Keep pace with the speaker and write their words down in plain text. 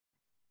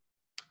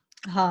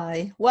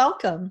Hi,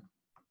 welcome.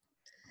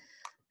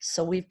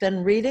 So we've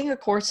been reading A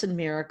Course in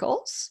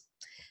Miracles,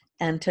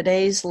 and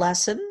today's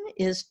lesson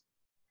is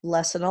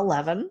lesson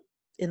 11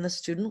 in the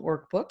student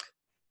workbook.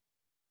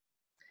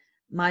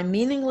 My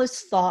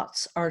meaningless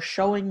thoughts are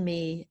showing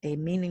me a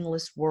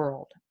meaningless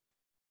world.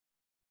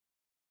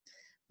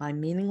 My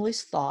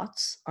meaningless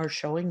thoughts are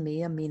showing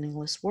me a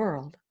meaningless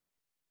world.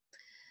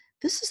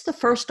 This is the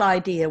first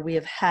idea we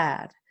have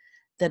had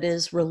that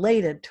is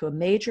related to a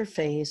major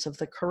phase of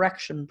the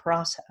correction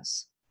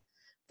process,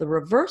 the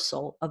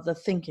reversal of the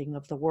thinking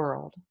of the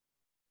world.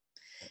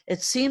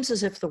 It seems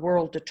as if the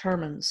world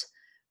determines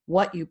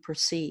what you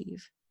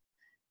perceive.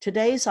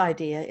 Today's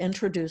idea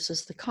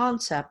introduces the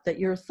concept that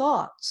your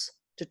thoughts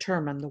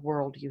determine the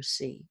world you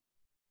see.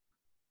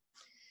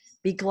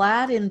 Be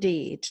glad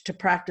indeed to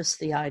practice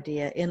the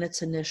idea in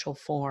its initial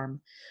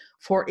form,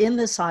 for in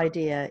this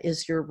idea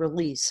is your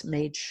release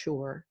made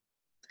sure.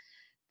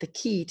 The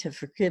key to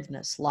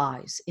forgiveness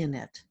lies in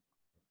it.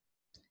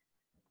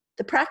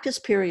 The practice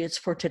periods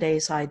for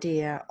today's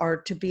idea are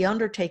to be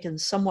undertaken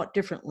somewhat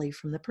differently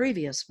from the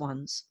previous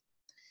ones.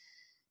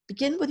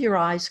 Begin with your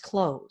eyes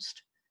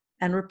closed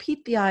and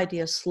repeat the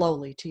idea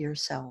slowly to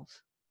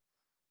yourself.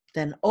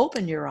 Then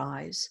open your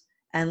eyes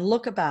and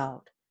look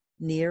about,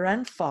 near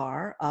and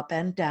far, up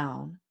and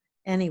down,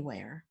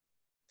 anywhere.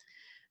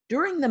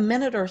 During the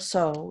minute or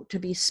so to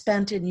be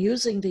spent in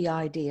using the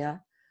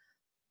idea,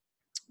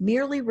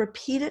 merely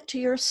repeat it to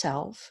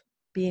yourself,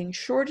 being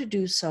sure to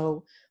do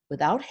so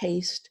without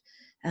haste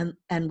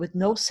and with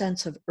no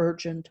sense of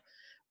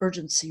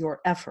urgency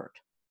or effort.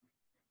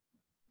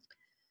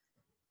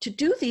 To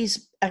do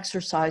these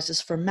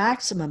exercises for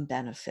maximum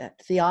benefit,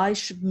 the eyes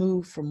should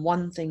move from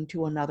one thing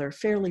to another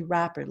fairly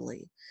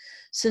rapidly,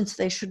 since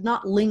they should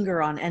not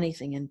linger on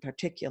anything in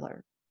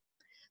particular.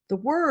 The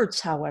words,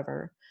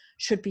 however,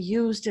 should be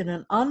used in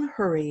an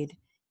unhurried,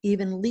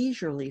 even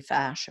leisurely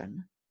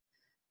fashion.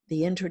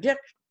 The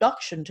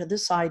introduction to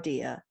this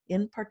idea,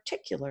 in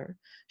particular,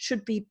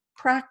 should be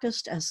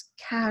practiced as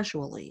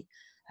casually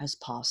as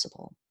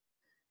possible.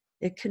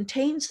 It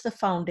contains the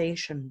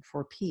foundation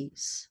for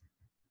peace,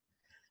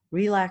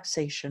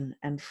 relaxation,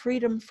 and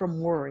freedom from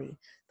worry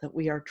that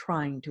we are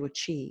trying to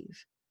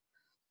achieve.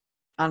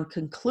 On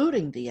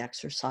concluding the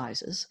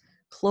exercises,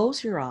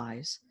 close your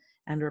eyes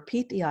and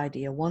repeat the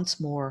idea once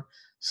more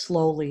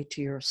slowly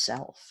to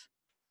yourself.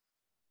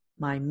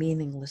 My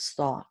meaningless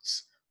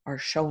thoughts are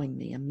showing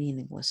me a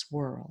meaningless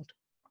world.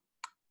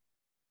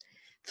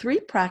 3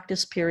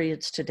 practice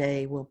periods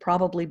today will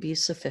probably be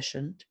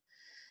sufficient.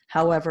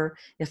 However,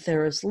 if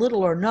there is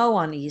little or no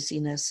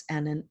uneasiness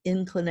and an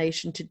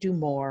inclination to do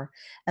more,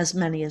 as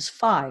many as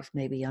 5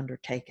 may be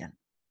undertaken.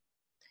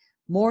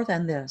 More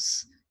than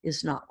this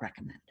is not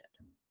recommended.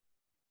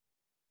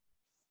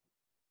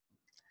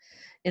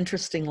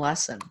 Interesting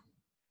lesson.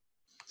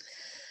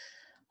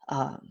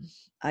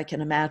 I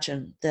can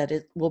imagine that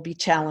it will be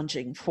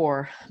challenging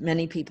for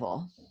many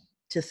people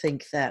to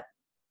think that,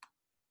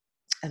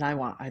 and I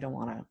don't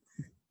want to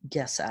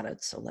guess at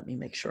it, so let me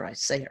make sure I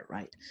say it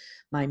right.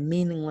 My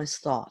meaningless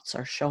thoughts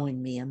are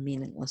showing me a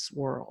meaningless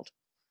world.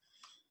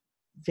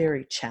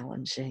 Very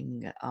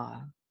challenging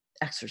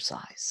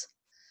exercise.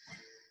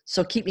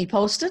 So keep me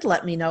posted.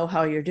 Let me know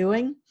how you're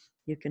doing.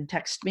 You can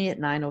text me at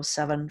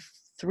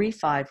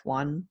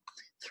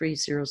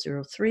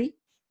 907-351-3003.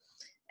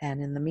 And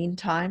in the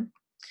meantime,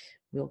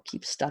 we'll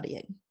keep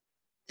studying.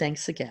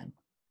 Thanks again.